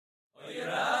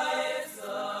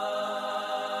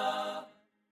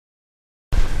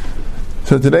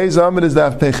So today's Amud is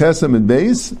Daf Pei Chesem and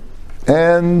Beis,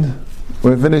 and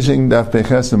we're finishing Daf Pei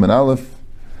Chesem and Aleph.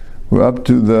 We're up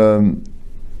to the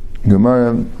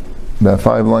Gemara, about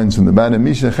 5 lines from the bottom.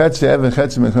 Misha Chetzi Eved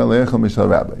Chetzi Mechal Leichel Mishal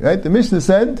Rabbi. Right? The Mishnah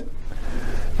said,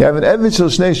 you have an Eved Shel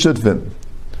Shnei Shutvim.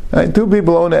 Right? 2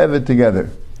 people own an Eved together.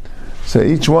 So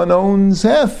each one owns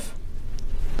half.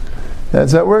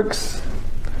 That's how it works.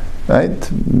 Right?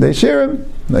 They share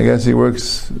him. I guess he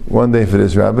works one day for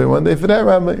this rabbi, one day for that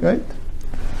rabbi, right?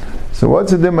 So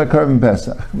what's the dimma karban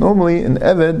Pesach? Normally in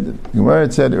Eved, Gemara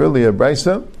had said earlier,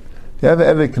 Brisa, if you have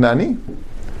an Eved Knani,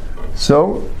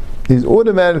 so he's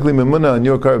automatically memuna on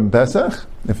your karban Pesach,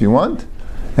 if you want,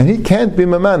 and he can't be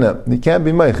memana, he can't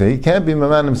be meicha, he can't be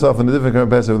memana himself on a different karban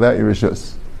Pesach without your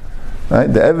rishus. Right?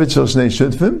 The Eved shel shnei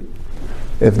shutfim,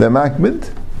 if they're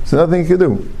makbid, so nothing you can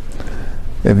do.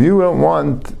 If you don't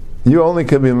want, you only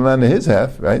can be memana his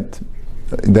half, right?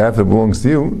 The half that belongs to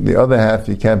you, the other half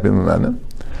you can't be memana.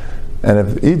 And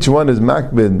if each one is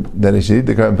makbid that he should eat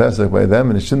the karban Pesach by them,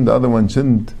 and the other one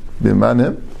shouldn't be memana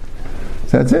him,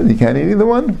 so that's it. You can't eat either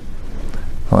one.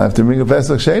 I'll have to bring a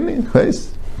Pesach Sheni,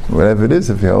 whatever it is.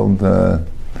 If you hold Nashim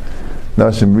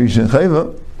Rishon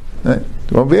Chayva, right?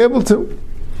 You won't be able to.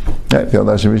 Right? If you hold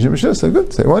Nashim Rishon Rishon, so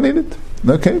good. So you won't eat it.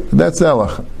 Okay, but that's the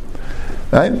halacha,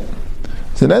 right?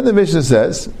 So then the Mishnah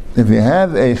says, if you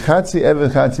have a Chatzi Eved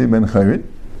Chatzi Ben Chayrin,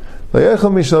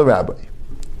 Leichel Mishal Rabbi.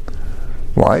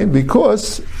 Why?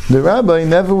 Because the rabbi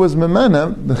never was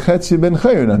memana the Chetzi Ben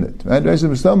Chayrin on it. Right? That's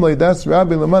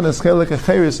Rabbi Lamanas Chelik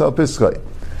HaChayris Al Pischai.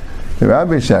 The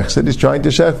rabbi Shech said he's trying to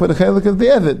shech for the Chelik of the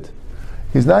Eved.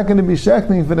 He's not going to be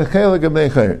sheching for the Chelik of the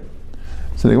Chayrin.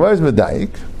 So the Gemara is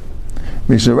Medayik.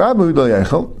 Mishal Rabbi Udal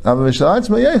Yechel, Ava Mishal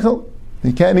Atzma Yechel.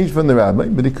 He can't eat from the rabbi,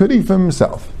 but he could eat from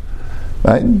himself.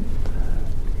 Right?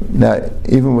 Now,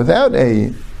 even without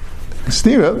a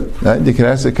stira, right, you can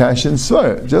ask a kash and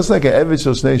svar. Just like an Eved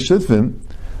Shel Shnei Shutfim,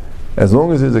 as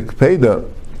long as there's a kpeda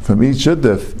from each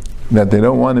shutf that they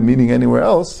don't want him eating anywhere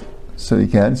else, so you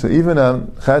can. So even a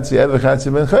Chatzi Eved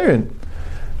Chatzi Ben Chayrin,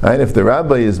 right? If the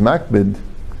rabbi is makbid,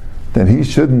 then he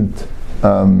shouldn't be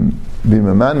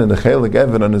maman and the chelik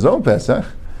Eved on his own Pesach.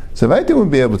 So Vaiti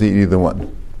wouldn't be able to eat either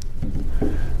one,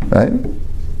 right?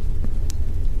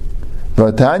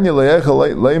 But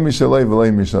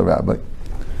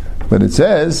it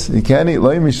says you can't eat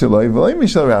loy mishaloi v'loy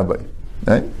mishal rabbi,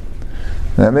 right? And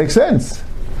that makes sense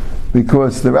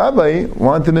because the rabbi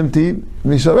wanted him to eat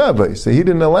mishal rabbi, so he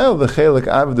didn't allow the chelik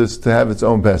avdus to have its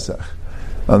own Pesach.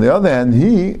 On the other hand,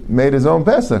 he made his own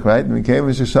Pesach, right? Like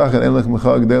we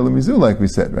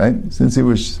said, right? Since he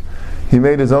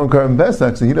made his own karban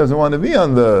Pesach, so he doesn't want to be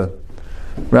on the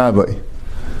rabbi.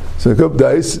 So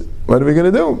Kubdais, what are we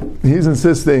going to do? He's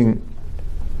insisting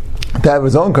to have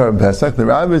his own karban Pesach. The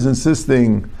rabbi is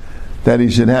insisting that he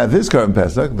should have his karban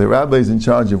Pesach. The rabbi is in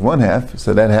charge of one half,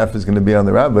 so that half is going to be on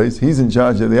the rabbis. He's in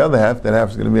charge of the other half, that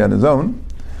half is going to be on his own.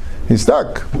 He's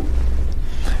stuck.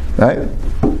 Right?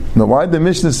 Now why did the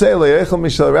Mishnah say Leichel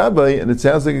Mishal Rabbi, and it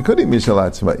sounds like it could eat Mishal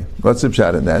Atzmai? What's the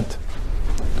pshat in that?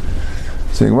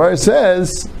 So Gemara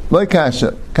says, like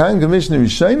Kasha, Kan Mishnah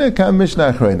Rishayna, Kan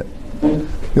Mishnah Achrayna.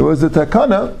 There was a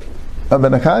takana of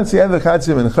an Achatzi Eved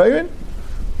Chatzi Ben Chayrin,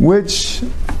 which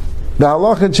the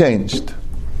halacha changed.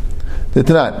 The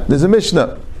Tanat, there's a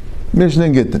Mishnah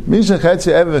in Gittin. Mishnah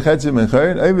Chetzi Eved Chetzi Ben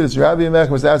Chayrin, Eved is Rabbi Yemech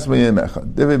was Atzma Yemecha.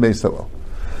 Divrei Beis Hillel.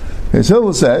 Beis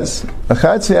Hillel says,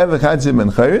 Achatzi Eved Chetzi Ben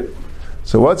Chayrin.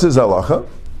 So what's his halacha?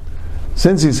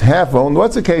 Since he's half owned,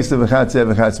 what's the case of Achatzi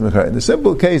Eved Chetzi Ben Chayrin? The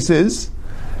simple case is,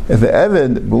 if the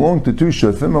Eved belonged to 2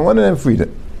 shutfim, and one of them freed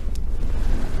him.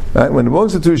 Right? When it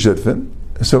belongs to 2 shutfim,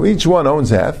 so each one owns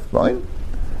half, fine?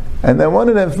 And then one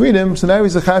of them freed him, so now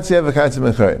he's a Chatzi Eved Chatzi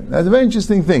Ben Chayrin. That's a very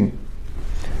interesting thing.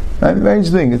 Right? Very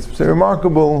interesting. It's a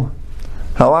remarkable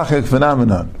halachic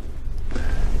phenomenon.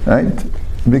 Right?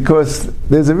 Because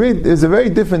there's a very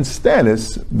different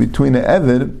status between an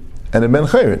Eved and a Ben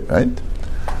Chayrin, right?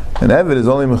 An Eved is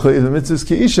only Mechayiv Mitzvahs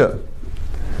Ki'isha.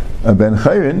 A Ben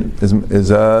Chayrin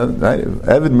is right?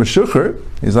 Eved Meshucher,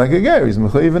 he's like a ger, he's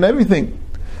Mechayiv in everything.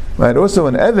 Right? Also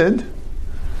an Eved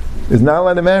is not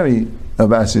allowed to marry a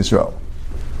Bas Yisrael.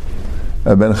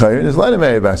 A Ben Chayrin is allowed to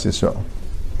marry a Bas Yisrael.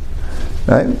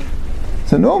 Right?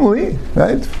 So normally,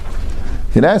 right,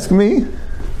 if you'd ask me,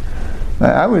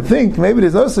 I would think maybe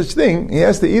there's no such thing. He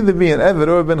has to either be an Eved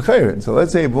or a Ben Chayrin. So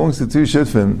let's say he belongs to 2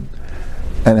 shutfim,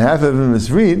 and half of him is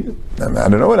freed. I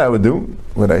don't know what I would do.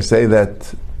 Would I say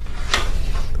that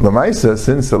Lamaisa,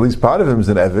 since at least part of him is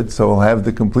an Eved, so he'll have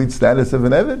the complete status of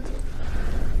an Eved?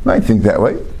 Might think that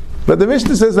way. But the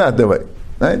Mishnah says not that way.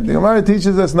 Right? The Gemara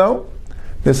teaches us no.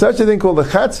 There's such a thing called the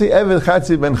Chatzi Eved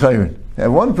Chatzi Ben Chayrin. You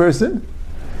have one person,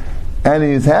 and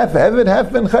he's half Eved,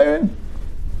 half Ben Chayrin.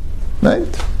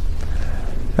 Right?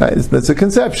 That's a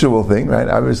conceptual thing, right?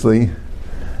 Obviously,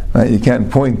 right? You can't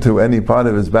point to any part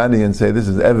of his body and say this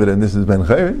is Eved and this is Ben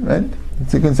Chayrin, right?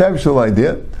 It's a conceptual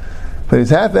idea. But he's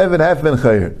half Eved, half Ben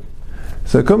Chayrin.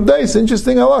 So Kum Dais,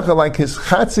 interesting halacha, like his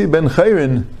Chatzi Ben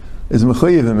Chayrin is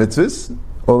Mechuyev in mitzvahs,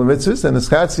 all the mitzvahs, and his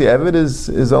Chatzi Eved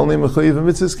is only Mechuyev in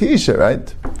mitzvahs Kiisha,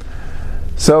 right?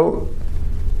 So,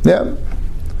 yeah.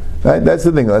 Right, that's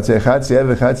the thing. Let's say Chatzi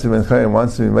Eved, Chatzi Ben Chayrin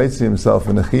wants to be Meitzi himself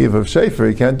in the Chiv of Shofar,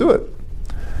 he can't do it.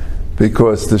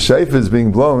 Because the Shofar is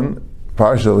being blown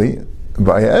partially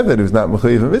by Eved, who's not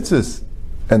Mechuyev in mitzvahs.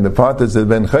 And the part that's at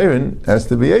Ben Chayrin has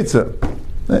to be Eitzah.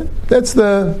 Right? That's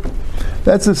the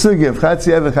sugi of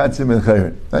Chatzi Eved, Chatzi Ben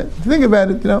Chayrin. Right? Think about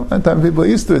it, one time people are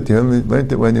used to it. You only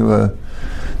learned it when you were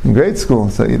in grade school,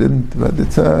 so you didn't, but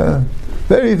it's a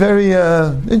very, very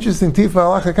interesting Tifa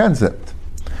Halacha concept.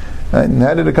 Right? And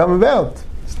how did it come about?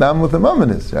 Stam with the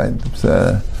Mamonis, right?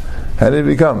 How did it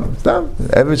become? Stam.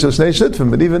 Eved Shel Shnei Shutfim,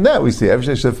 but even that we see, Eved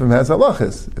Shel Shutfim has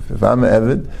halachas. If I'm an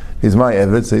Eved, he's my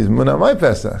Eved, so he's Munah my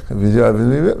Pesach. If he's your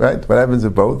Eved, right? What happens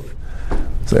if both?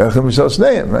 So Echem Shel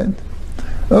Shneim, right?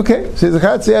 Okay, so he's a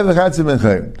Chatzi Eved, Chatzi Ben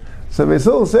Chayrin. So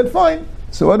Beisil said, fine.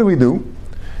 So what do?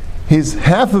 He's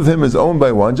half of him is owned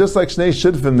by one, just like Shnei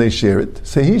Shutfim, they share it.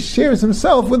 So he shares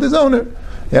himself with his owner.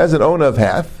 He has an owner of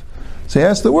half, so he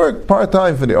has to work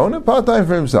part-time for the owner, part-time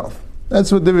for himself.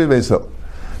 That's what Divrei Beisil.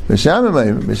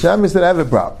 Bisham said, I have a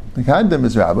problem. The Kandam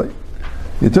is Rabbi.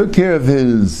 You took care of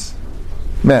his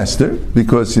master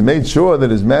because you made sure that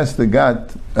his master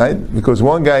got, right? Because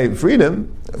one guy freed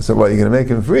him, so what, you're going to make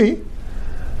him free?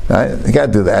 Right? You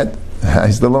can't do that.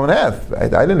 I still own half.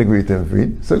 Right? I didn't agree to him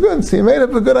freed. So good. So you made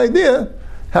up a good idea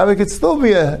how he could still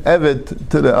be a Evet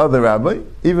to the other rabbi,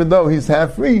 even though he's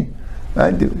half free.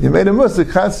 Right? You made a musik,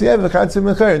 Chatzi Evet, Chatzi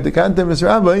Ben Chayrin. The Kandam is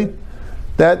Rabbi,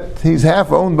 that he's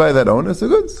half owned by that owner, so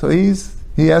good. So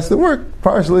he has to work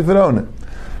partially for the owner.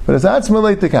 But it's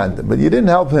Atzmalei Tekantam, but you didn't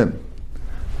help him.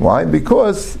 Why?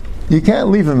 Because you can't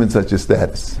leave him in such a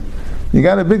status. You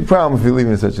got a big problem if you leave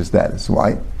him in such a status.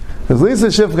 Why? Because Lisa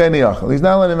Shifcha Niyachal, he's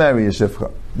not allowed to marry a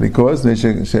Shifcha. Because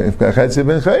Shifcha Chetzi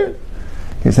Ben Chayrin,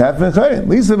 he's half Ben Chayrin.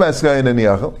 Lisa Bas Chayrin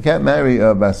Niyachal, you can't marry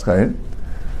a Bas Chayrin.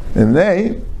 And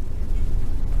they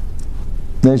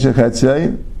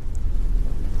Chetzi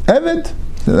Eved.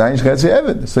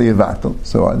 So you vatal.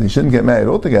 So they shouldn't get married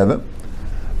altogether.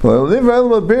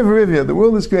 The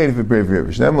world is created for Priv.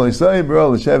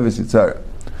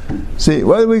 See,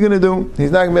 what are we going to do?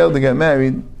 He's not going to be able to get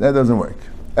married. That doesn't work.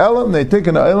 Elam, they take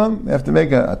an Elam, they have to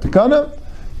make a takana.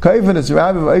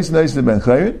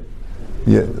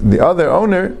 The other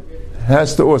owner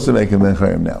has to also make a Ben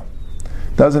Chayrim now.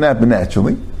 Doesn't happen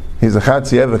naturally. He's a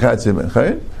Chatzi Ev, a Chatzi Ben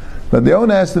Chayrim. But the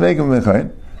owner has to make him Ben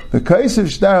Chayrim. The Kaisav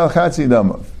Shtar al Chatzi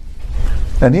Damav.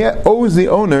 And he owes the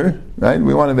owner, right?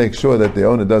 We want to make sure that the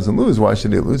owner doesn't lose. Why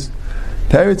should he lose?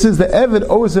 Teretz says the Eved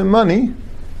owes him money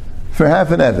for half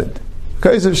an Eved.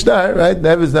 Kaisav Shtar, right? The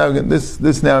Eved's now,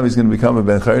 this now he's going to become a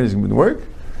Ben Chayrin, he's going to work.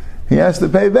 He has to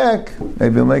pay back,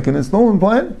 maybe he'll make an installment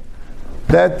plan,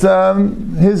 that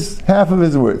his half of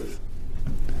his worth.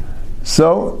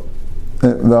 So, the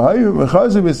Hayu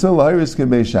Mechazu B'Sil Hayrus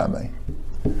K'Bei Shammai.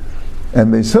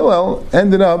 And Beis Hillel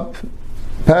ended up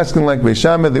passing like Beis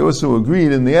Shammai. They also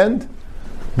agreed in the end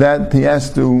that he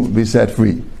has to be set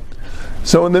free.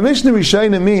 So in the Mishnah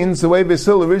Rishayna means the way Beis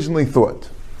Hillel originally thought.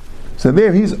 So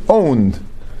there he's owned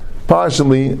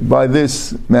partially by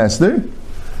this master.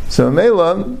 So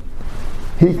Mela,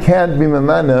 he can't be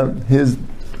mamana his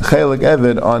chelik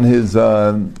eved on his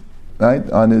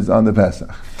on the Pesach.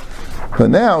 But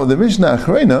now the Mishnah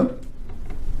Achrena,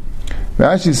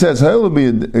 Rashi says, "Ha'il be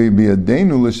a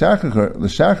denu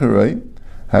l'shacharei,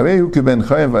 harehu keben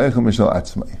chayav va'echel mishal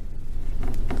atzmai."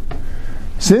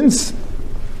 Since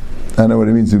I don't know what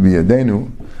it means to be a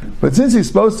denu, but since he's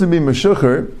supposed to be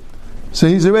meshucher, so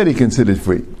he's already considered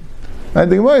free. And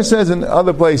the Gemara says in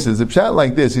other places, a pshat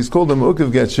like this, he's called a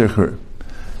mu'ukav get shechur.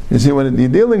 You see, when you're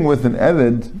dealing with an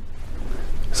eved,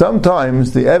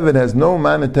 sometimes the eved has no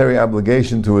monetary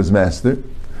obligation to his master,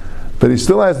 but he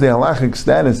still has the halachic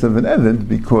status of an eved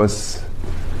because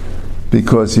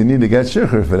you need to get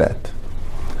shechur for that.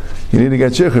 You need to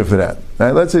get shechur for that.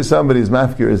 Now, let's say somebody's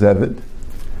mafkir is eved.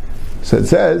 So it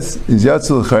says, he's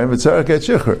yatzul chayim, v'tzarek get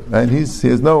shechur. Right? He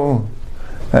has no,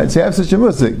 right? So you have such a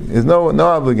musik. There's no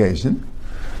obligation.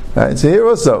 Right? So here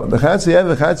also, the chatzi ev,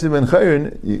 the chatzi ben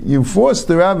chayrin, you force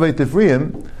the rabbi to free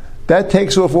him, that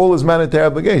takes off all his monetary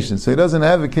obligations. So he doesn't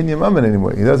have a kinyan mammon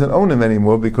anymore. He doesn't own him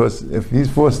anymore because if he's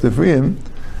forced to free him,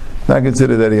 it's not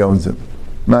considered that he owns him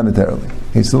monetarily.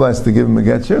 He still has to give him a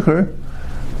get shechur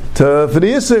for the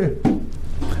yisr.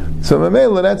 So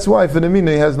Mamela, that's why for the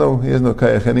mina he has no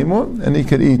kayach anymore, and he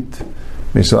could eat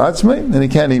Mishal Atzmai, and he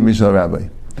can't eat Mishal Rabbi.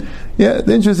 Yeah,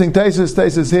 the interesting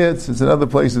Taisus here, it's in other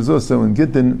places also, in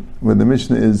Gittin, where the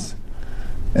Mishnah is,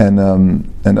 and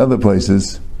other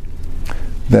places,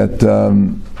 that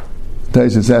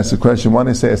Taisus asks the question, why do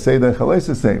they say a Seidah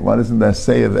Chaleisa say? Why doesn't that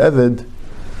say of Eved,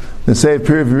 the say of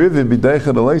Pir V'Rivid,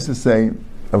 B'deicha Chaleisa say,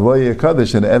 Avoye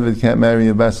Kaddish, and Eved can't marry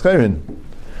a Bas Chayrin?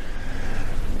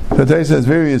 So Taisus has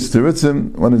various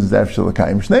terutzim. One is Afshel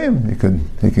L'Kayim Shneim, he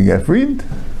could get freed.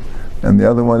 And the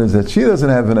other one is that she doesn't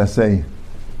have an assay.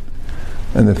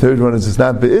 And the third one is it's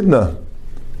not be'idna.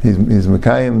 He's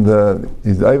Mekayim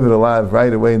he's Oived alive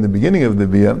right away in the beginning of the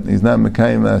biyah. He's not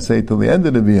Mekayim assay till the end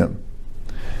of the biyah.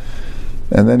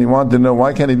 And then he wanted to know,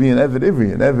 why can't he be an Eved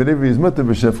Ivri? An Eved Ivri is Mutter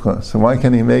B'Shivcha. So why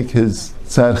can't he make his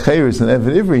Tzad Chayris an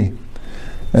Eved Ivri?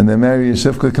 And then marry a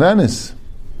Shivcha Knanis?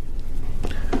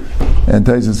 And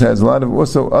Taisus has a lot of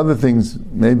also other things.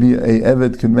 Maybe a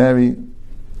Eved could marry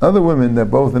other women that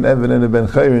both an Eved and a Ben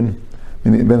Chayrin. I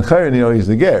mean, Ben Chayrin, he's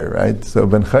the ger, right? So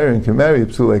Ben Chayrin can marry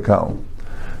Psulei Kal.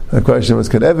 The question was,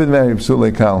 could Eved marry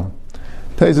Psulei Kal?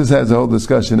 Taisus has a whole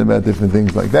discussion about different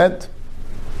things like that.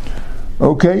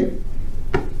 Okay.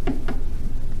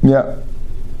 Yeah.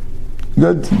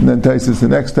 Good. And then Taisus, the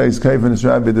next Taisus, Kaivan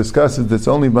Rabbi discusses that's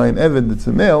only by an Eved that's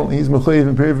a male, he's Mechayiv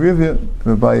in Pir V'Rivya,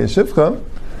 but by a Shivcha,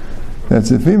 that's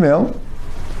a female,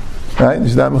 right?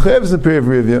 She's not Mechayiv in Pir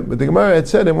V'Rivya, but the Gemara had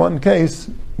said in one case,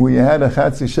 where you had a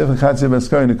Chatzi Shivcha, Chatzi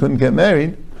Baskarin who couldn't get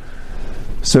married,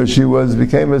 so she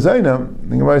became a Zaina.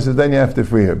 The Gemara says, then you have to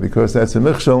free her, because that's a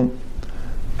Michshol.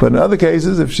 But in other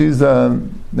cases, if she's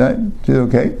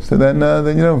okay, so then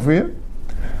you don't free her.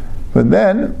 But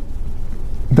then,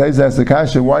 Taisus asks the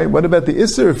Kasha, what about the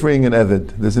Isser of freeing an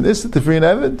Eved? There's an Isser to free an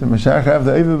Eved, the Mashach have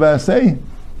the Eved Ba'asei.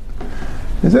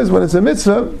 He says, when it's a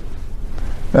mitzvah,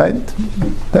 right?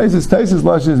 Taisus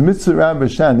Lash is Mitzvah Rabbi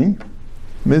Shani.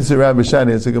 Mitzvah Rabbi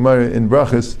Shani, it's a Gemara in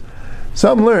Brachas.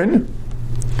 Some learn,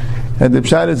 and the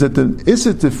Pshat is that the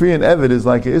Isser to free an Eved is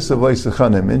like an Isser of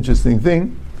Leisachanim. Interesting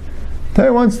thing.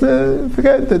 Torah wants to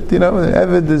forget that, an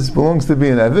Eved belongs to be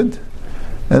an Eved.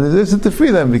 And there's to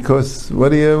free them, because what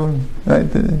do you, right?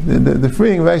 The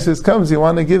freeing Vaishas comes, you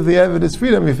want to give the Eved his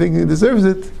freedom, you think he deserves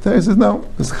it. Torah says no.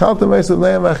 The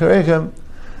Eved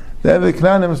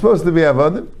Knanim is supposed to be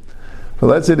Avodim. But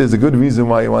let's say there's a good reason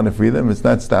why you want to free them. It's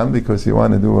not stam because you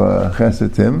want to do a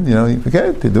chesed tim. You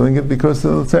forget, they're doing it because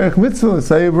of the tzarech mitzvah, the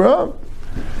sayyid brah.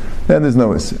 Then there's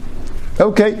no issue.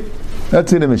 Okay,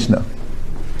 that's in the Mishnah.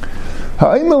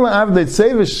 Ha'imel la'avdei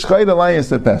tzevish shchayt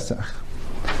alayis Pesach.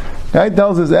 Guy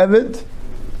tells his Eved,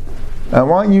 I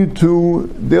want you to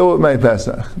deal with my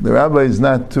Pesach. The rabbi is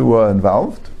not too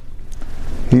involved.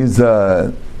 He's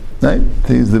the big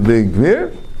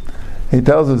Gvir. He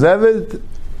tells his Eved,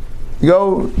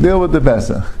 go deal with the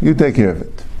Pesach. You take care of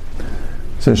it.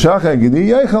 So Shachar Gedi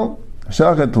Yeichel,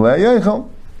 Shachar Tlei Yeichel.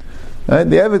 Right?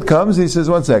 The Eved comes, he says,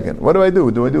 1 second, what do I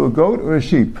do? Do I do a goat or a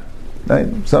sheep? Right?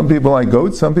 Some people like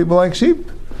goats, some people like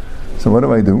sheep. So what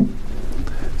do I do?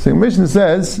 So the Mishnah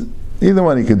says, either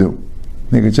one he could do.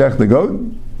 He could check the goat,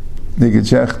 he could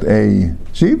check a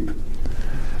sheep.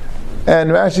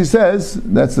 And Rashi says,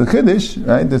 that's the Chiddush,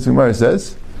 right? That's what Gemara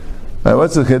says. Right,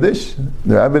 what's the Chiddush?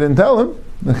 The rabbi didn't tell him.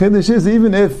 The Chiddush is,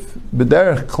 even if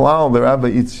B'derech Klal, the rabbi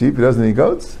eats sheep, he doesn't eat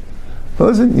goats. But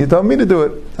listen, you told me to do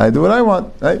it. I do what I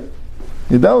want, right?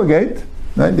 You delegate,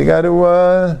 right? You got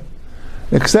to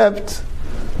accept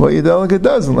what your delegate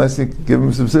does, unless you give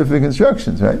him specific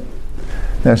instructions, right?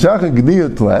 Now, Shachar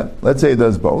G'diyut Tleh, let's say he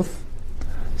does both.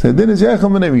 So then is Yechel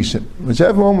Menei Rishon.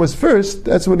 Whichever one was first,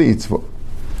 that's what he eats for.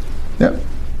 Yeah.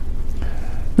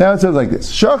 Now it says like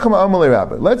this: Shachar Ma'amalei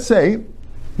Rabbi. Let's say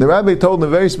the rabbi told him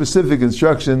very specific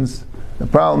instructions. The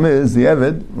problem is the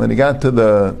Eved, when he got to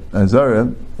the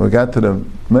Azara, or got to the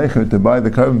Mecher to buy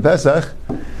the Korban Pesach,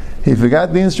 he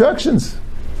forgot the instructions.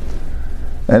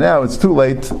 And now it's too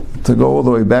late to go all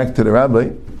the way back to the rabbi,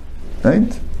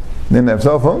 right? Didn't have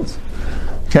cell phones.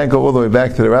 Can't go all the way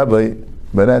back to the rabbi.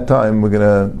 By that time, not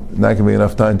going to be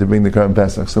enough time to bring the Korban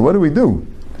Pesach. So what do we do?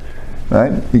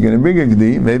 Right? You're going to bring a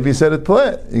Gdi, maybe you said a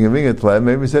Tleh. You're going to bring a Tleh,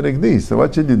 maybe you said a Gdi. So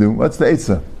what should you do? What's the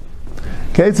Eitzah?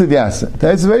 Keitzah Yasa. The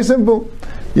Eitzah is very simple.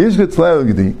 Yishka Tleh or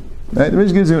Gdi. Right? The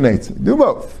Mishnah gives you an Eitzah. Do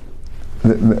both.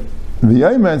 The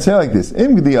Yayman say like this: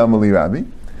 Im Gdi Amali Rabbi.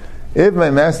 If my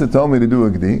master told me to do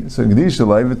a Gdi, so Gdi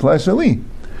Shalai v'Tleh Shali.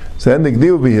 So then the Gdi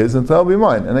will be his and Tleh will be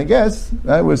mine. And I guess,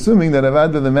 we're assuming that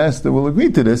Avada the master will agree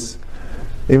to this,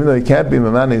 even though he can't be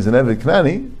Mamani, he's an Eved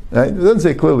Knani. Right? It doesn't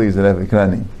say clearly he's an Eved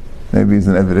Knani. Maybe he's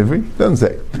an Eved Ivri. It doesn't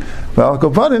say. But I'll go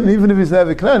upon him, even if he's an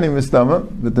Eved Knani, Mistama,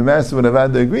 but the master would have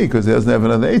had to agree because he doesn't have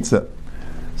another Eitzah.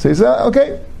 So he said,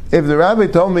 okay, if the rabbi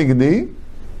told me Gdi,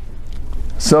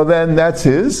 so then that's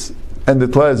his, and the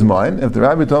Tleh is mine. If the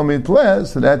rabbi told me Tleh,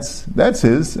 so that's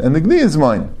his, and the Gdi is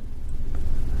mine.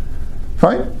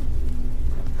 Fine?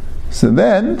 So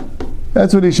then,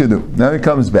 that's what he should do. Now he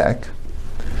comes back,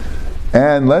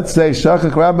 and let's say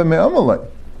Shachak Rabbi Me'amalai.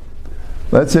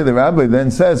 Let's say the rabbi then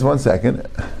says, 1 second,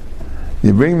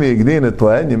 you bring me a Gdi and a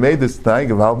Tleh, and you made this Tag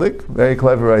of Haldik, very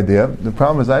clever idea. The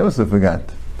problem is I also forgot.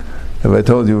 If I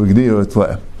told you a Gdi or a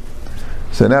Tleh.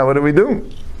 So now what do we do?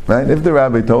 Right? If the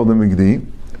rabbi told him a Gdi,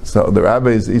 so the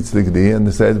rabbi eats the Gdi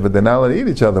and says, but they're not allowed to eat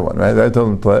each other one, right? I told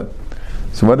him Tleh.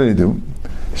 So what did he do?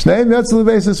 Send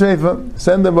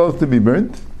them both to be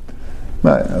burnt.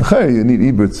 You need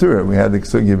Ibur Tzura. We had the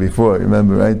Ksugya before,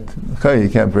 remember, right? You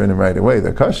can't burn them right away,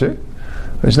 they're kosher.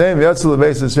 Means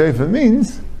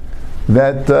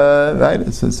that, right,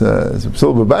 it's a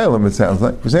psul b'baylam, it sounds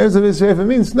like. It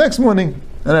means next morning.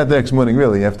 And not the next morning,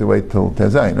 really, you have to wait till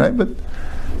Tezayin, right? But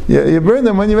you burn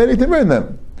them when you're ready to burn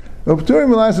them. But they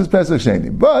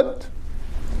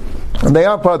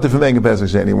are part of Femeng Pesach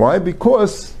Sheni. Why?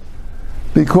 Because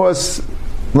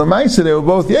Lamaisa, they were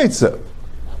both Yetzah.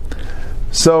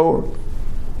 So,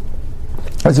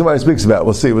 that's what he speaks about.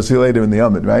 We'll see later in the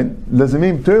Amid, right? Does it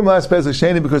mean Turim last Pesach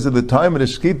Sheni because at the time of the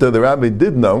Shkita the rabbi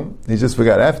did know, he just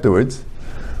forgot afterwards,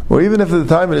 or even if at the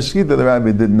time of the Shkita the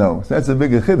rabbi didn't know. So that's a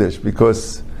bigger Chiddush,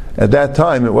 because at that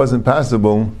time it wasn't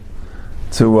possible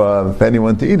to for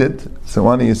anyone to eat it. So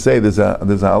why don't you say there's a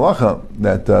halacha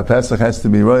that Pesach has to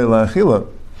be royal la'achila,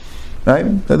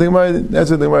 right? That's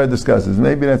what the Gemara discusses.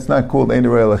 Maybe that's not called ein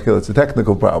royal la'achila. It's a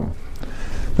technical problem,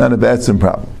 not a b'etzim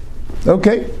problem.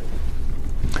 Okay.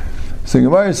 So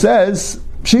Gemara says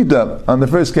Pshita on the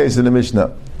first case in the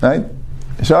Mishnah, right?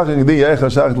 Shachak Gdi Yechel,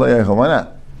 Shachak Tleh Yechel. Why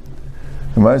not?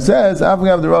 Gemara says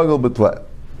Afgav the Ragel B'Tleh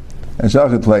and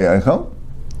Shachak Tleh Yechel.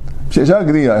 Shachak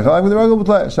Gdi Yechel, Afgav the Ragel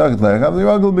B'Tleh, Shachak Tleh Yechel, the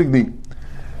Ragel B'Gdi.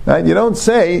 Right? You don't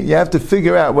say you have to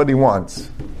figure out what he wants.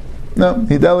 No,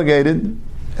 he delegated,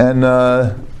 and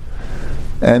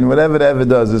whatever the ever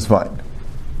does is fine.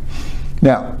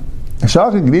 Now,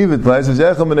 Shachak Gdi B'Tleh says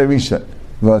Yechel Min Arisha.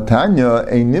 The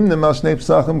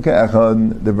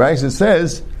Brisa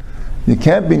says you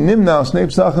can't be nimna al shnei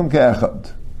psachim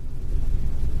ke'echad.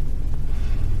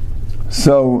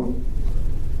 So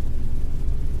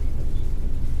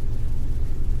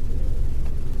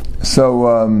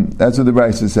that's what the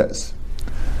Brisa says.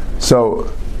 So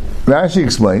Rashi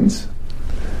explains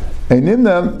a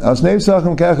nimna al shnei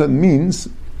psachim ke'echad means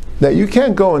that you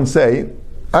can't go and say,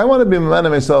 I want to be mamana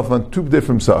myself on two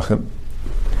different psachim,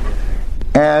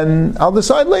 and I'll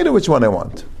decide later which one I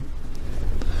want.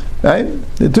 Right?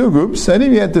 The two groups, I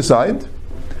didn't yet decide.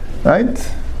 Right?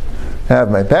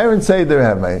 Have my parents say there,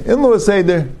 have my in-laws say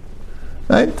there.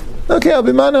 Right? Okay, I'll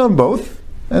be mana on both,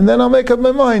 and then I'll make up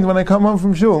my mind when I come home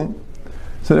from shul.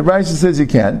 So the Brisa says you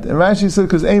can't, and Rashi says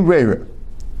because ein breira.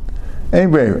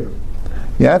 Ein breira.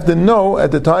 You have to know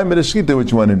at the time of the shkita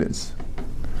which one it is.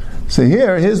 So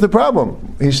here's the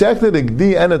problem. He shechted a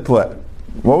gdi and a tleh.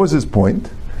 What was his point?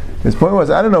 His point was,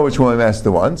 I don't know which one my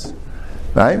master wants,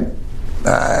 right?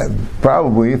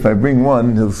 Probably, if I bring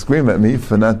one, he'll scream at me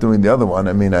for not doing the other one.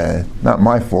 I mean, not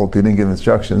my fault, he didn't give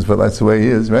instructions, but that's the way he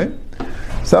is, right?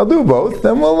 So I'll do both,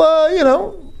 then we'll,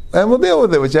 and we'll deal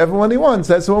with it. Whichever one he wants,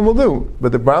 that's the one we'll do.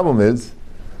 But the problem is,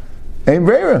 ein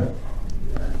breira,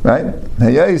 right?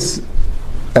 Yes,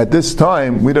 at this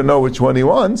time, we don't know which one he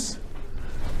wants,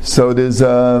 so there's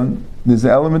an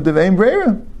element of ein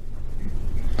breira,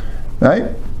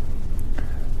 right?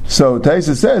 So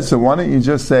Taisa says, so why don't you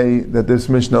just say that this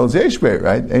Mishnah is Yesh Beir,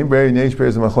 right? Ein Beir and Yesh Beir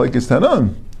is a Machlokes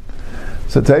Tanam.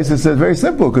 So Taisa says very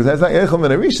simple, because that's not Echel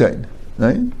and Arishain,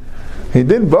 right? He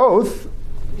did both,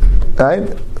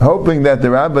 right? Hoping that the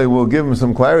rabbi will give him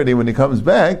some clarity when he comes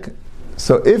back.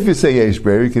 So if you say Yesh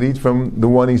Beir, he could eat from the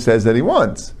one he says that he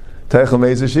wants. Teichel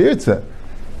Meizer Sheirtza.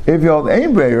 If you hold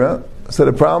Ein Beir, so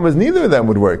the problem is neither of them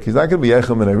would work. He's not going to be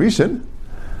Echel and Arishain.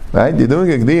 Right? You're doing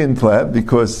a Gdi and Tleh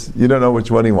because you don't know which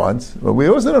one he wants. But we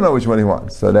also don't know which one he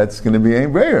wants. So that's going to be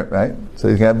ein breira, right? So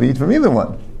you can't eat from either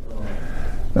one.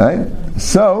 Right?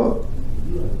 So,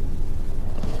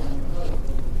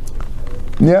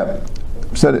 yeah.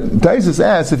 So Taisus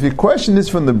asks, if your question is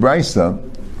from the Brisa,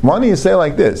 why don't you say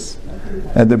like this?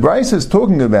 And the Brisa is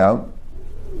talking about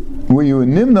were you a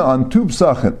nimna on two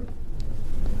psachim.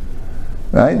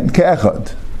 Right?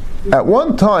 Ke'echad. At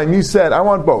one time you said, I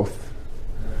want both.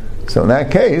 So in that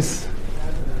case,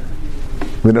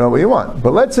 we don't know what you want.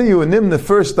 But let's say you were nimna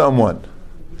first on one,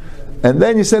 and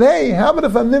then you said, "Hey, how about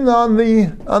if I'm nimna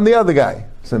on the other guy?"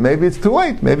 So maybe it's too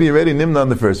late. Maybe you're already nimna on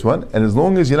the first one, and as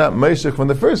long as you're not meishach from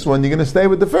the first one, you're going to stay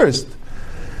with the first.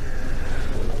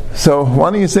 So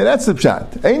why don't you say that's the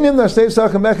pshat?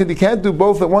 You can't do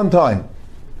both at one time.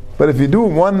 But if you do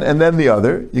one and then the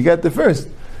other, you get the first.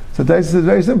 So Taisa is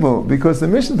very simple, because the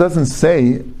Mishnah doesn't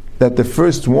say that the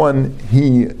first one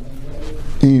he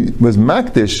was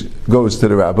makdish goes to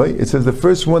the rabbi. It says the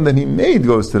first one that he made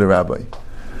goes to the rabbi.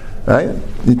 Right?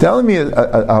 You're telling me a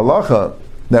halacha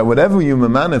that whatever you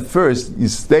mamana first, you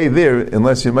stay there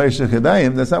unless you're Moshe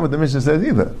Chedayim. That's not what the Mishnah says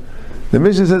either. The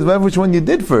Mishnah says whatever which one you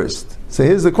did first. So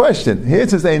here's the question. Here it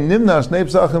says nimna shnei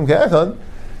psachim ke'echad,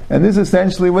 and this is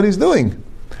essentially what he's doing.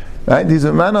 Right? He's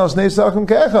mamana shnei psachim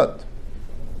ke'echad.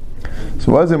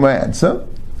 So what is my answer?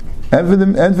 The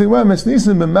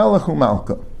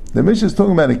Mishnah is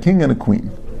talking about a king and a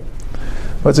queen.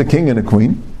 What's a king and a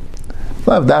queen?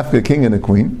 Not dafka a king and a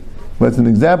queen, but it's an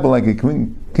example like a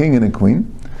king and a queen,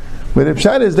 where the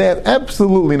pshat is they have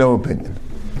absolutely no opinion.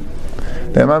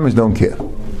 Their mamish don't care.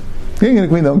 King and a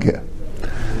queen don't care.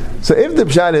 So if the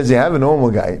pshat is you have a normal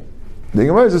guy, the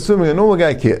Gemara is assuming a normal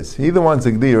guy cares. He either wants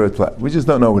a gdi or a tlat. We just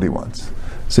don't know what he wants.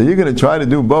 So you're going to try to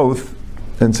do both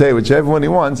and say whichever one he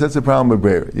wants. That's a problem with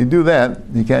Breira. You do that,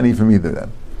 you can't eat from either of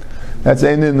them. That's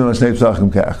einin no shnei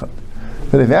psachim ke'echad.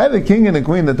 But if you had a king and a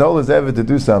queen that told us ever to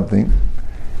do something,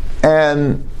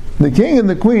 and the king and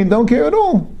the queen don't care at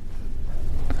all,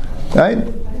 right?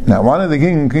 Now, one of the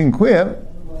king and queen queer,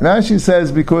 Rashi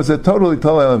says because they're totally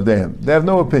tolel of deim. They have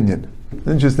no opinion.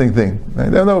 Interesting thing.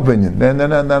 Right? They have no opinion. They're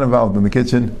not involved in the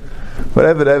kitchen.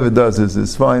 Whatever it ever does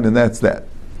is fine, and that's that.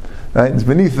 Right? It's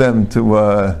beneath them to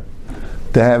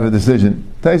have a decision.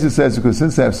 Taisa says because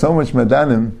since they have so much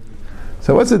madanim,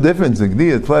 so what's the difference? They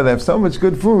have so much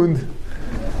good food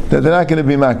that they're not going to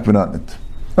be makbid on it.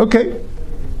 Okay.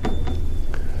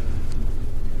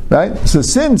 Right? So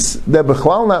since they're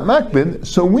b'chlal not makbid,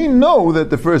 so we know that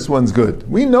the first one's good.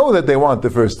 We know that they want the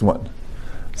first one.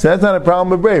 So that's not a problem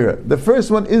with Breira. The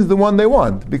first one is the one they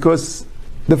want, because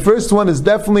the first one is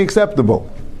definitely acceptable.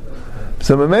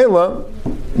 So Mamela,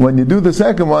 when you do the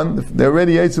second one, they're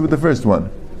already yaitz with the first one.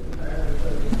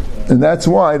 And that's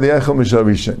why the Echel Mishal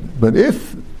Rishon. But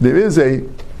if there is a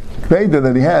Kveda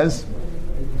that he has,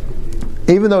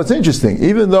 even though it's interesting,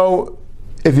 even though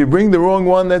if you bring the wrong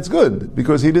one, that's good,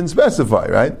 because he didn't specify,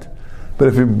 right? But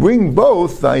if you bring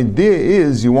both, the idea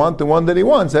is you want the one that he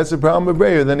wants. That's the problem with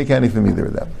Breira, then he can't eat from either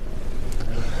of them.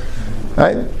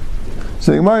 Right?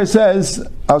 So the Gemara says,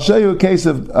 I'll show you a case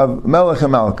of Melech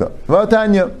and Malka.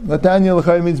 Vatanya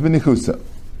l'chay means b'nichusa.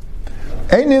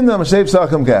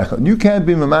 You can't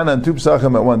be mamana and two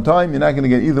psachim at one time. You're not going to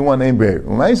get either one. Ain't Breira.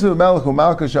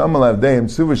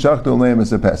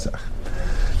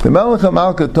 The Melech and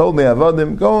Malka told the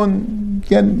Avodim, go and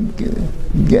get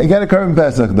a Korban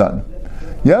Pesach done.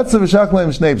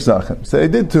 So they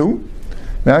did two.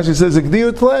 Now she says,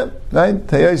 right?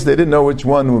 They didn't know which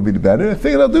one would be the better. I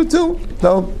figured I'll do two.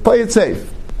 They'll play it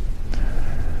safe.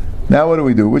 Now what do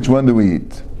we do? Which one do we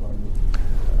eat?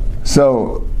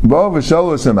 So, they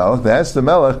asked the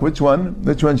Melech, which one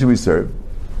should we serve?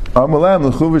 Go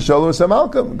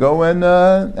and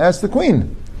ask the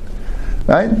queen.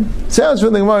 Right? Sounds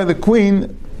from the Gemara the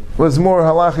queen was more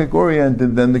halachic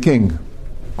oriented than the king.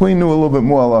 Queen knew a little bit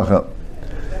more halacha.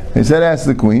 He said, ask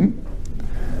the queen.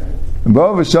 She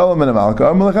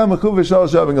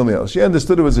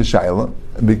understood it was a shayla,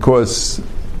 because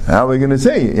how are we going to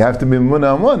say? You have to be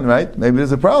munah on one, right? Maybe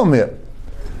there's a problem here.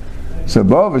 So, the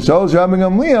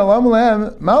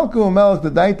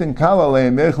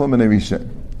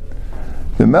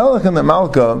Melech and the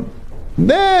Malka,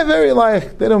 they're very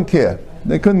like, they don't care.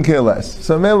 They couldn't care less.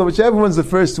 So Mela, whichever one's the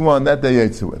first one, that they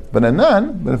yaitzu with. But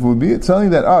Anan, if it would be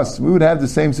telling that us, we would have the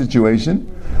same situation.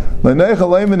 If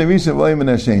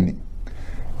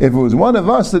it was one of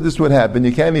us that this would happen,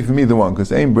 you can't eat from either one,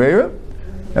 because ain't Breira,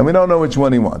 and we don't know which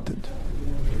one he wanted.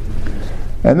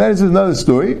 And that is another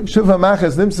story. Shuvah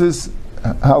Machas Nimsis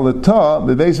Halata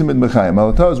Bevesim in Bechayim.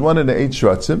 Halata is one of the 8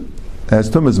 shratzim, has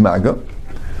Tumas Maga,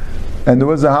 and there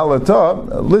was a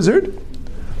halata, a lizard,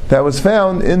 that was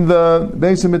found in the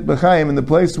Beis B'chaim, in the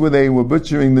place where they were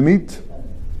butchering the meat.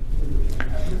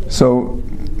 So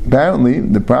apparently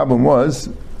the problem was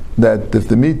that if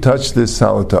the meat touched this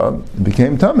halata, it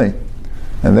became tamei,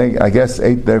 and they, I guess,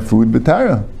 ate their food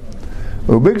b'tara.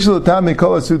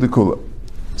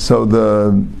 So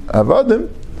the avodim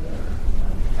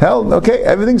held, okay,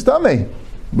 everything's tamei.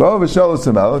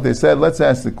 They said, let's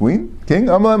ask the queen. King,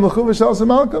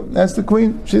 ask the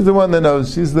queen. She's the one that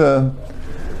knows. She's the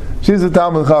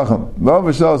Talmud Chacham.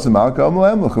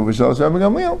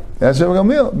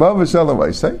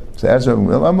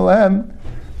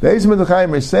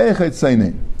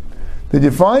 Did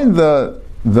you find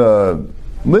the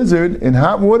lizard in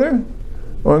hot water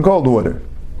or in cold water?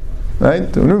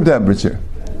 right? To room temperature.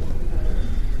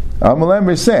 Amalem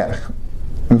Reseach.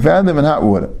 We found them in hot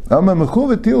water.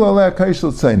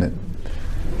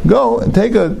 Go and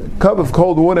take a cup of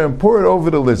cold water and pour it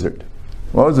over the lizard.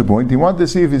 What was the point? He wanted to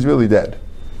see if he's really dead.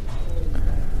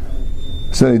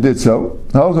 So he did so.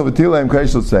 So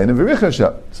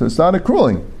it started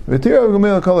crawling.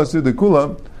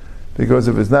 Because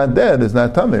if it's not dead, it's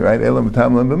not tummy, right? Right? So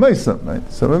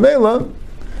Mamela,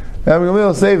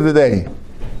 Gamliel saved the day.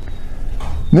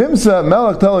 Nimsa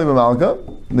Melech Tali B'Malka.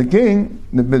 The king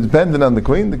dependent on the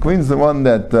queen. The queen's the one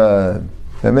that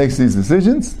makes these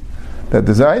decisions, that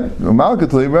decide. Malka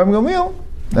Tali Rabbi Gamliel,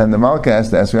 and the Malka has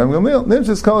to ask Rabbi Gamliel.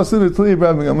 Nimsa Kol Asuda Tali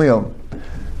Rabbi Gamliel.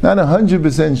 Not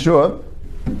 100% sure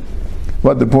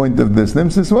what the point of this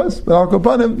Nimsis was, but Al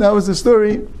Kapanim, that was the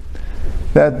story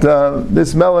that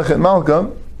this Melech and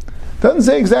Malka doesn't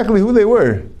say exactly who they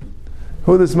were,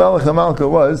 who this Melech and Malka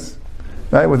was.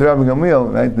 Right, with Rabbi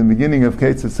Gamliel, right, in the beginning of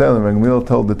Keitz Tzelem, Rabbi Gamliel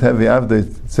told the Tevi Avdei,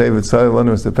 Save it Tzayel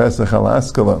was the Pesach al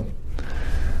Askala.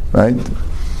 Right?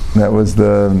 That was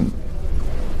the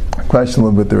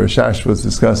question that the Rashash was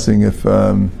discussing if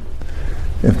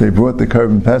they brought the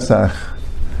Korban Pesach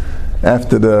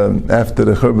after the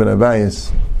Churban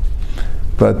Abayis.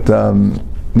 But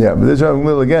but this Rabbi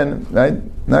Gamliel again, right?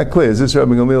 Not clear. Is this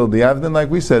Rabbi Gamliel the Avdin, like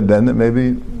we said then, that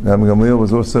maybe Rabbi Gamliel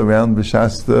was also around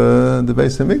B'shas the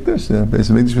Beis HaMikdash? The Beis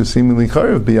HaMikdash was seemingly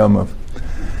Chayav B'yamav.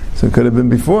 So it could have been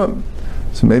before.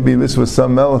 So maybe this was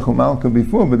some Melech or Malka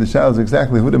before, but the Shah is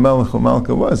exactly who the Melech or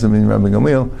Malka was. I mean, Rabbi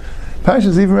Gamliel.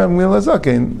 Pashas, even Rabbi Gamliel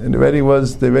Azaken, and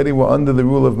they already were under the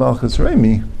rule of Malchus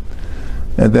Remi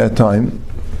at that time.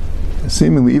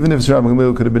 Seemingly, even if Rabbi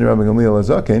Gamliel could have been Rabbi Gamliel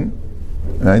Azaken,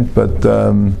 right? But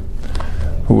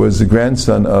who was the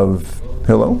grandson of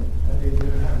Hillel,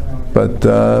 but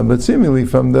seemingly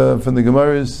from the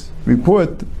Gemara's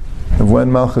report of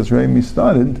when Malchus Remi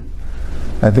started,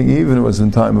 I think even it was in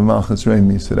time of Malchus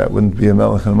Remi, so that wouldn't be a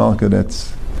Melech and a Malka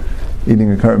that's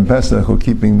eating a Korban Pesach or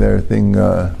keeping their thing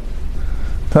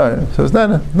tired. So it's not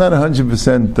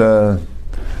 100%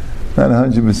 not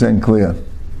 100% clear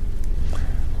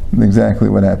exactly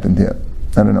what happened here.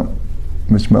 I don't know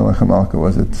which Melech and Malka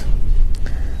was it.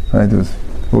 Right, there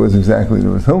was exactly?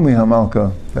 There was Hilmi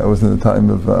Hamalka. That was in the time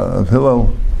of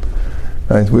Hillel.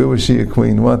 Right, where was she a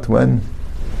queen? What? When?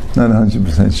 Not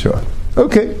 100% sure.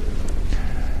 Okay.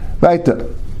 Right. So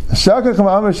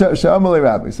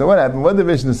what happened? What did the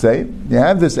Mishnah say? You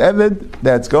have this Eved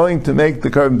that's going to make the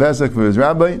Korban Pesach for his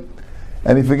rabbi,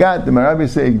 and he forgot the Rabbi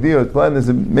say Igdiyot plan is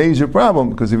a major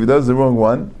problem, because if he does the wrong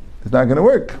one, it's not going to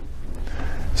work.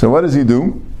 So what does he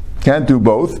do? Can't do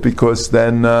both, because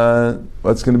then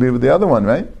what's going to be with the other one,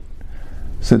 right?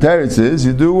 So Teretz is,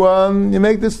 you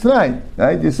make this tonight,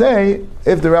 right? You say,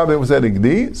 if the rabbi said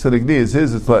Igdi, so the Igdi is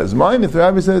his, the Tla is mine. If the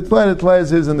rabbi said the Tla is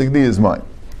his, and the Igdi is mine.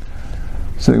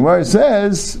 So the Gemara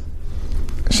says,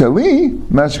 Shali,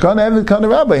 Mashkan Eved Kana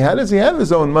Rabbi. How does he have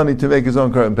his own money to make his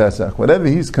own Korban Pesach? Whatever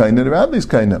he's kind of, the rabbi's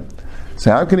kind of. So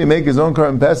how can he make his own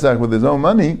Korban Pesach with his own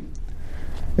money?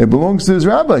 It belongs to his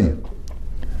rabbi.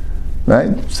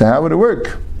 Right? So how would it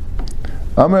work?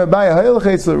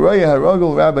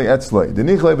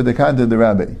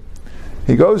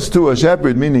 He goes to a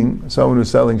shepherd, meaning someone who's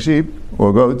selling sheep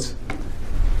or goats,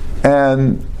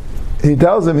 and he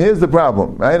tells him, here's the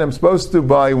problem, right? I'm supposed to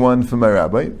buy one for my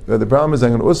rabbi, but the problem is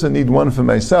I'm going to also need one for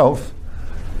myself,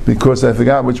 because I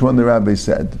forgot which one the rabbi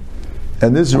said.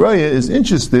 And this Raya is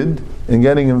interested in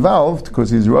getting involved,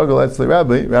 because he's Rogel Etzli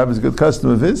Rabbi. Rabbi's a good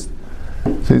customer of his.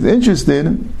 So he's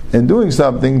interested in doing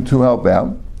something to help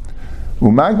out. So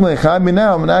that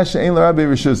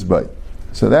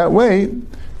way,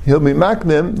 he'll be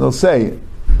maknim, they'll say,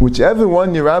 whichever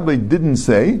one your rabbi didn't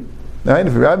say, right?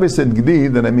 If your rabbi said Gdi,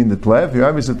 then I mean the Tleh. If your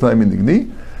rabbi said Tleh, I mean the Gdi.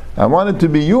 I want it to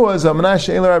be yours, that's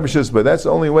the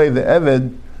only way the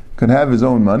Eved can have his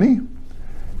own money.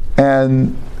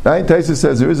 And right, Taisa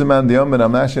says there is a man the Yom, and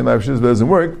Amnash and Rabbi doesn't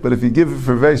work, but if you give it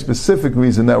for a very specific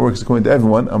reason, that works according to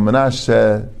everyone. Amnash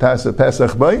Tasa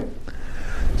Pesach Bay.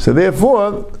 So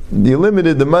therefore, you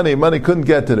limited the money. Money couldn't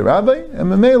get to the rabbi, and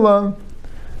Mamela,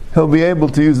 he'll be able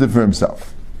to use it for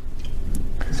himself.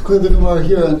 It's clear the Gemara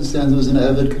here understands it was an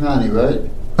Eved Kanani, right?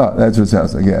 Oh, that's what it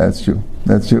sounds like. Yeah, that's true.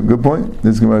 That's true. Good point.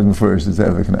 This Gemara is first. It's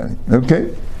Eved Kanani. Okay.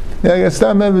 Yeah, I guess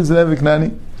Stam Eved is an Eved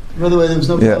Kanani. By the way, there was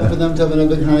no problem for them to have an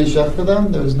Eved Kanani Shech for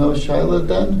them? There was no Shaila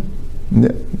then?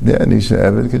 Yeah, Nisha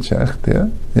Eved could Shecht, yeah.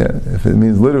 If it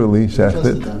means literally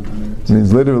Shechted, it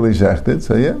means literally Shechted,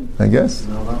 so yeah, I guess.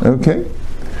 Okay.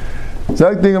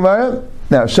 So the Gemara,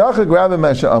 now, Shachak Rabbi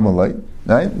Masha Amalai,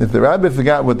 right? If the rabbi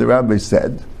forgot what the rabbi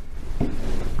said,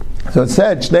 so it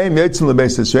said, Shneim Yotzin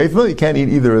Lebeis HaShreifah, you can't eat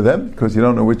either of them, because you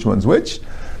don't know which one's which.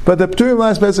 But the Pturim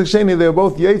last Pesach Sheni, they're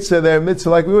both Yetzah, they're mitzvah,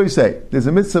 like we always say. There's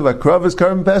a mitzvah of Akravas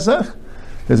Karban Pesach,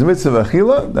 there's a mitzvah of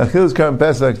Achila. The Achila's Karban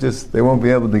Pesach, just, they won't be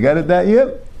able to get it that year.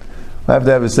 We'll have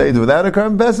to have a Seder without a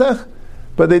Karban Pesach.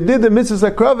 But they did the mitzvahs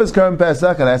of Akravas Karban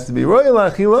Pesach, and it has to be Royal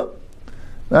Achila.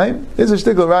 Right? There's a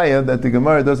shtickle raya that the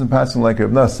Gemara doesn't pass him like Rav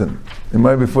Nassan. The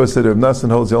Gemara before said Rav Nassan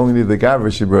holds you only need the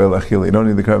Gavrish to Royal Achila. You don't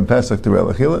need the Karban Pesach to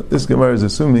Royal Achila. This Gemara is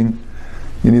assuming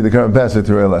you need the Karban Pesach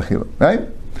to Royal Achila. Right?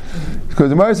 Because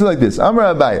the Gemara says like this: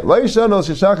 Amar Abaye, Lo yishano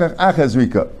sheshachach achas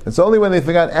zrika. It's only when they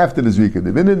forgot after the zrika.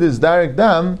 The binid is direct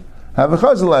dam have a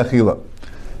chazal achila.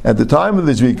 At the time of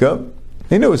the zrika,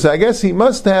 he knew. So I guess he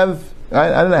must have. I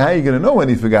don't know how you're going to know when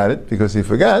he forgot it, because he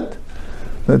forgot.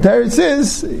 The Teretz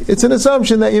says it's an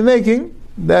assumption that you're making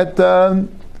that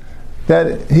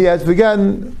that he had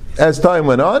forgotten as time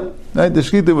went on. Right? The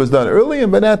shkita was done early, and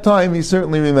by that time he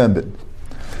certainly remembered.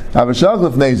 But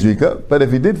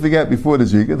if he did forget before the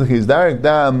zrika,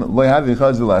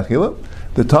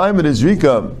 the time of the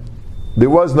zrika, there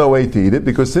was no way to eat it,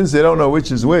 because since they don't know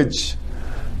which is which,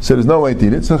 so there's no way to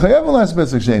eat it. So chayav last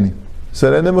Pesach Sheni.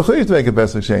 So then they're mechuyev to make a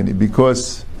Pesach Sheni,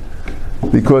 because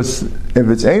if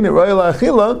it's ain't a royal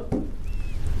achila,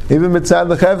 even mitzad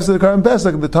the chayvus of the Karban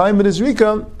Pesach, the time of the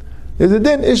zrika is a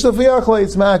din ishla fiyachla,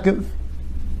 it's ma'akev.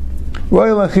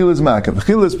 Royal achila is ma'akev.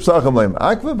 Achila is psachim leim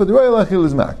akva, but the royal achila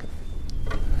is ma'akev.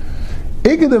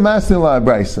 Ikad masin la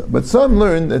brisa, but some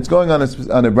learn that it's going on a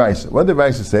brisa. What did the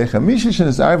brisa say? Chamishish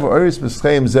is arva oris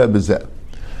b'scheim zeh b'zeh.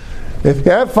 If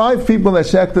you have 5 people that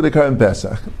shechted the Karban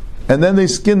Pesach, and then they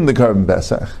skin the Karban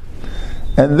Pesach,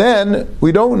 and then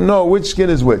we don't know which skin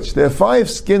is which. There are 5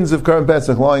 skins of Karban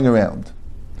Pesach lying around.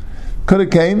 Could have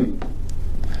came,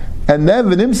 and then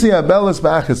v'nimsi yabelis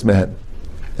b'achas mehen.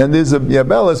 And there's a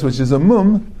yabelis, which is a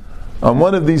mum, on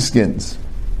one of these skins.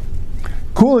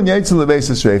 Kul and yaitzel lebeis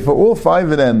shreifa, all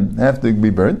 5 of them have to be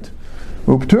burnt.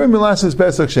 Uptur milasas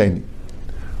Pesach Sheni.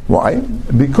 Why?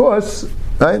 Because,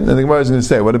 right? And the Gemara is going to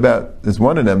say, what about, there's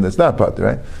one of them that's not pater,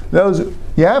 right?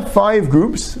 You have 5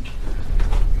 groups,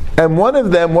 and one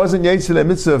of them wasn't yaitzel the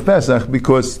mitzvah of Pesach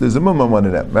because there's a mum on one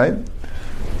of them, right?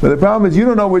 But the problem is you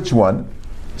don't know which one,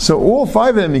 so all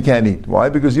 5 of them you can't eat. Why?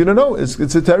 Because you don't know. It's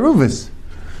a teruvis.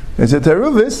 It's a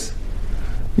teruvis.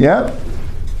 Yeah.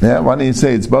 Why don't you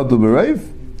say it's batul b'reiv?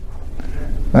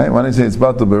 Right? Why don't you say it's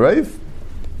batul b'reiv?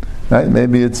 Right?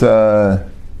 Maybe it's like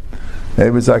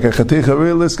a chaticha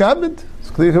real iskabit. It's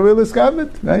chaticha real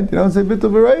iskabit. Right? You don't say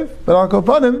batul b'reiv, but al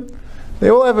kopanim, they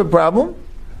all have a problem.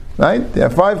 Right? They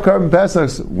have 5 Karban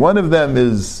Pesachs. One of them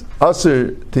is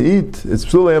aser to eat. It's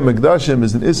psulei hamikdashim,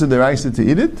 is an issa deraisa to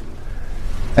eat it.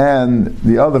 And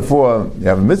the other 4, you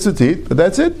have a mitzvah to eat, but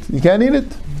that's it. You can't eat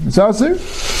it. It's aser.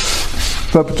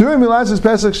 But P'turim milasas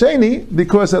Pesach Sheni,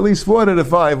 because at least 4 out of the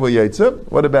 5 were Yetzah.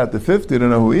 What about the 5th? You don't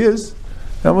know who he is.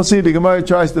 And we'll see, the Gemara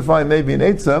tries to find maybe an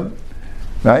Eitzah,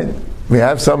 right? We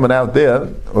have someone out there,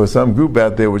 or some group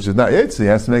out there which is not Yetzah, he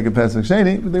has to make a Pesach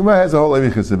Sheni, but the Gemara has a whole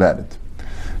Arichas about it.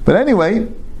 But anyway,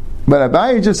 but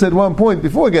Abaye just said one point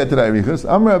before we get to the Arichas.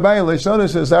 Amar Abaye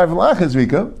le'shonosh esar v'lachas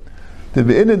rika, to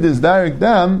be in this direct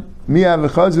dam, miya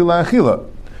v'chazi la'achila.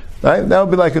 Right? That would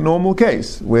be like a normal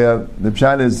case, where the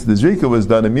pshat is the zrika was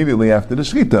done immediately after the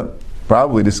shechita.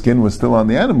 Probably the skin was still on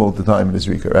the animal at the time of the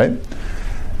zrika, right?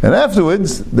 And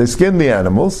afterwards, they skinned the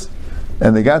animals,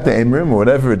 and they got the emrim, or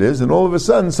whatever it is, and all of a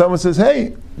sudden someone says,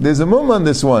 hey, there's a mum on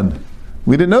this one.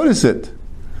 We didn't notice it.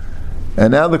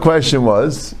 And now the question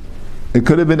was, it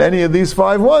could have been any of these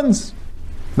 5 ones.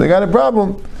 They got a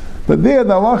problem. But there,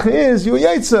 the halacha is, you were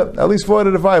Yetzah. At least 4 out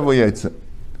of the 5 were Yetzah.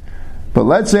 But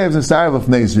let's say it's a sarv of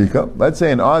Nezrika. Let's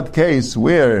say an odd case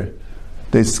where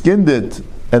they skinned it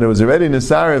and it was already in a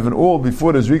sarv and all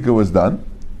before the Zrika was done.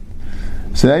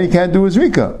 So now you can't do a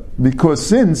Zrika. Because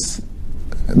since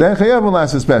then chayav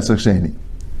lasses Pesach Sheni.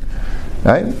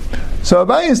 Right? So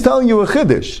Abaye is telling you a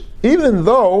chiddush. Even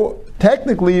though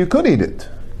technically you could eat it.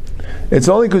 It's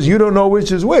only because you don't know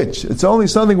which is which. It's only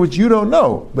something which you don't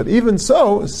know. But even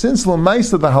so, since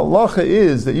l'maisa the halacha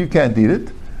is that you can't eat it,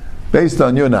 based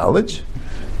on your knowledge,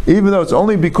 even though it's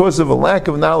only because of a lack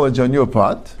of knowledge on your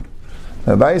part,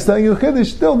 Abaye is telling you chiddush,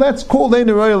 still that's called ein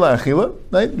royal achila.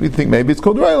 Right? We think maybe it's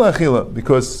called royal achila,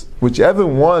 because whichever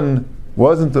one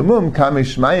wasn't the mum,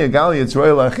 kamishmaya gali, it's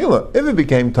royal achila. If it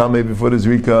became tameh before the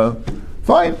zrika,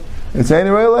 fine. It's ein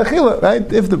royal achila,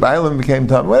 right? If the bailam became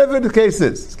tam, whatever the case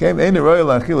is, it came ein royal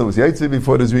achila, was yaitzi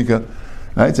before the zrika,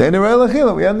 right? It's ein royal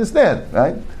achila, we understand,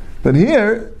 right? But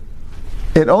here,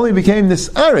 it only became this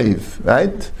arev,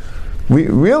 right? We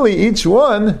really, each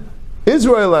one is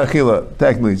royal achila,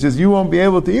 technically. It's just you won't be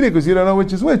able to eat it because you don't know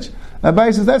which is which.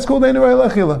 Abaye says that's called ein royal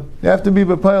achila. You have to be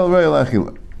b'payil royal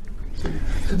achila.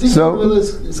 Chatika Rula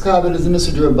is Kabbalah is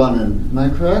Mr. Rabbanan. Am I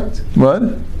correct? What?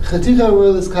 Chatika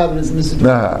Rula is Kabbalah is Mr.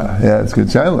 Rabbanan. Yeah, it's good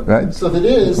child, right? So if it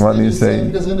is, why do then you you're say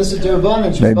saying because of Mr.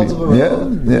 Rabbanan, she's maybe? Batal Yeah.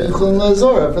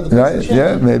 for the Right?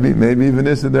 Yeah, maybe even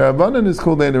this the Rabbanan is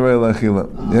called Ein Royal Achila.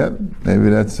 Yeah, maybe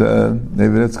that's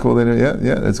called Ein.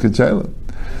 Yeah, that's good child.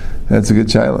 That's a good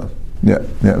child. Yeah,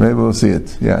 maybe we'll see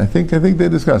it. Yeah, I think they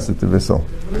discussed it, the Vissel.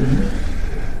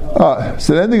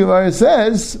 So then the Gemara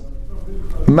says,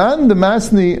 Man the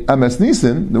Masni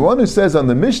Amasnisin, the one who says on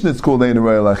the Mishnah it's called Ein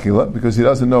Royal Achila, because he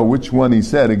doesn't know which one he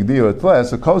said, Igdi or Tles,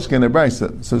 so Kolshken and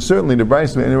Brisa. So certainly the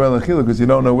Brisa Ein Royal Achila, because you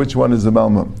don't know which one is the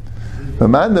Balmum. But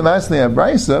Man the Masni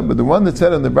Abrisa, but the one that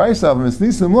said on the Brisa of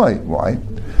Amasnisin, why?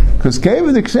 Because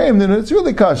Kevin the Kshem, then it's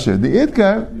really kosher. The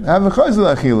Idkar have a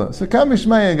Chazal Achila. So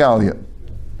Kamishmaya Galia.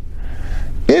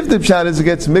 If the pshat is it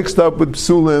gets mixed up with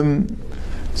psulim,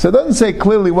 so it doesn't say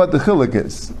clearly what the chiluk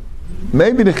is.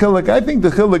 Maybe the chiluk, I think the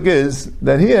chiluk is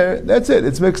that here, that's it,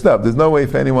 it's mixed up. There's no way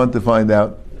for anyone to find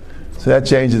out. So that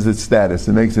changes its status.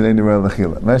 It makes it any real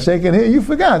chiluk. Mashaken here, you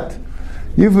forgot.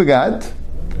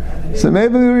 So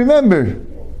maybe you remember.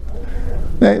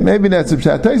 Maybe that's a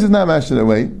pshat. Tais is not mashing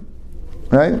away,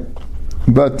 right?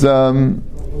 But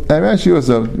Rashi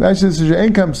also, Rashi says,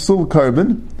 "She'enkam sul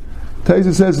carbon."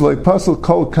 Taisa says like pasal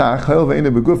kol kach ha'el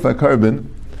ve'ena begufa carbon.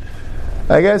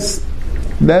 I guess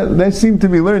that they seem to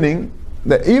be learning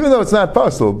that even though it's not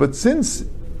pasal, but since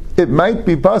it might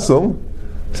be pasal,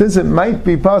 so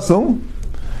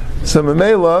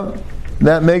memela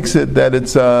that makes it that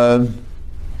it's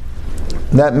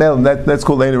that's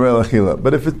called ein reil achila.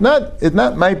 But if it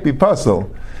not might be pasal,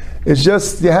 it's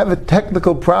just you have a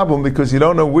technical problem because you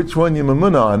don't know which one you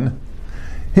mamun on.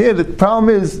 Here the problem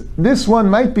is this one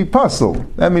might be pasal.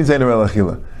 That means ein reil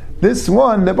achila. This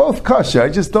one, they're both kosher. I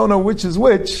just don't know which is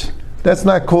which. That's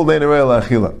not called ein reil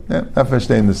achila. I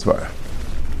verstehe this far.